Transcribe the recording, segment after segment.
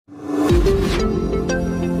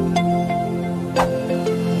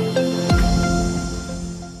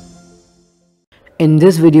In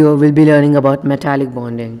this video, we'll be learning about metallic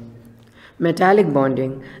bonding. Metallic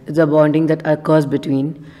bonding is a bonding that occurs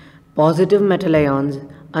between positive metal ions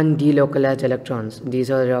and delocalized electrons.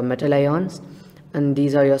 These are your metal ions and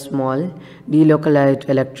these are your small delocalized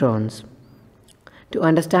electrons. To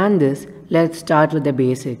understand this, let's start with the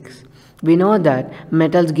basics. We know that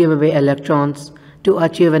metals give away electrons to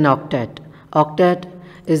achieve an octet. Octet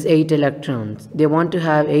is 8 electrons. They want to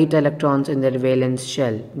have 8 electrons in their valence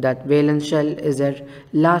shell. That valence shell is their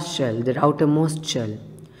last shell, their outermost shell.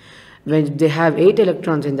 When they have 8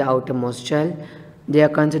 electrons in the outermost shell, they are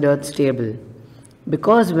considered stable.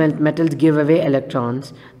 Because when metals give away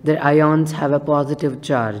electrons, their ions have a positive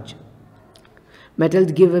charge.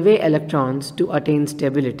 Metals give away electrons to attain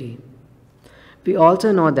stability. We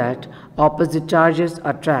also know that opposite charges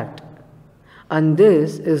attract, and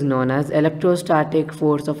this is known as electrostatic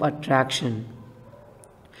force of attraction.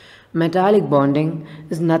 Metallic bonding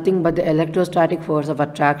is nothing but the electrostatic force of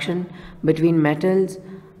attraction between metals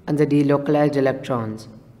and the delocalized electrons.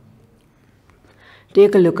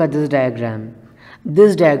 Take a look at this diagram.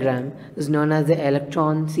 This diagram is known as the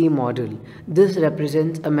electron C model. This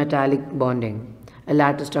represents a metallic bonding, a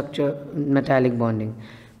lattice structure metallic bonding.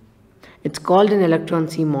 It's called an electron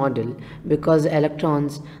C model because there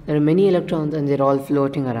are many electrons and they're all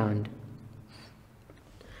floating around.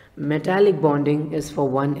 Metallic bonding is for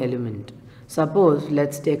one element. Suppose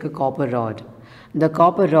let's take a copper rod. The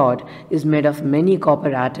copper rod is made of many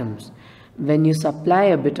copper atoms. When you supply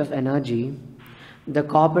a bit of energy, the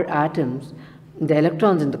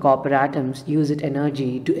electrons in the copper atoms use that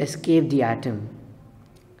energy to escape the atom.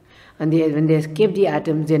 And when they escape the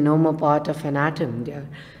atoms, they're no more part of an atom.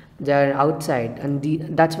 They're outside, and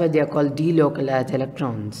that's why they are called delocalized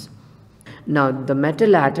electrons. Now, the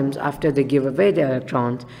metal atoms, after they give away their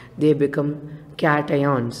electrons, they become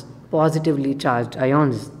cations, positively charged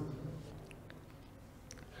ions.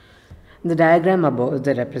 The diagram above is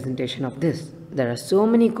the representation of this. There are so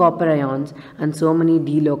many copper ions and so many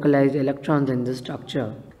delocalized electrons in this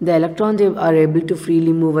structure. The electrons are able to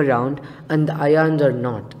freely move around and the ions are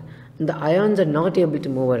not. The ions are not able to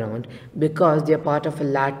move around because they are part of a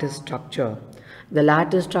lattice structure. The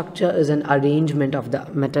lattice structure is an arrangement of the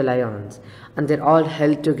metal ions and they're all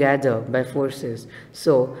held together by forces.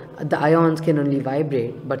 So the ions can only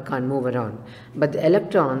vibrate but can't move around. But the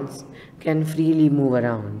electrons can freely move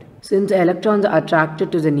around. Since the electrons are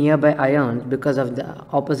attracted to the nearby ions because of the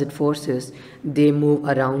opposite forces, they move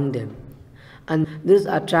around them. And this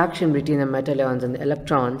attraction between the metal ions and the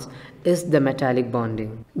electrons is the metallic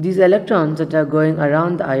bonding. These electrons that are going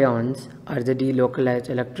around the ions are the delocalized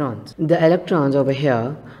electrons. The electrons over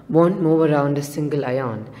here won't move around a single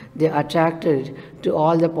ion. They are attracted to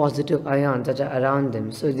all the positive ions that are around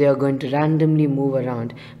them. So they are going to randomly move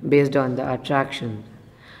around based on the attraction.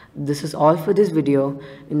 This is all for this video.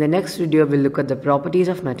 In the next video, we'll look at the properties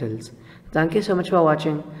of metals. Thank you so much for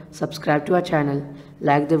watching. Subscribe to our channel,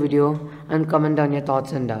 like the video, and comment down your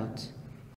thoughts and doubts.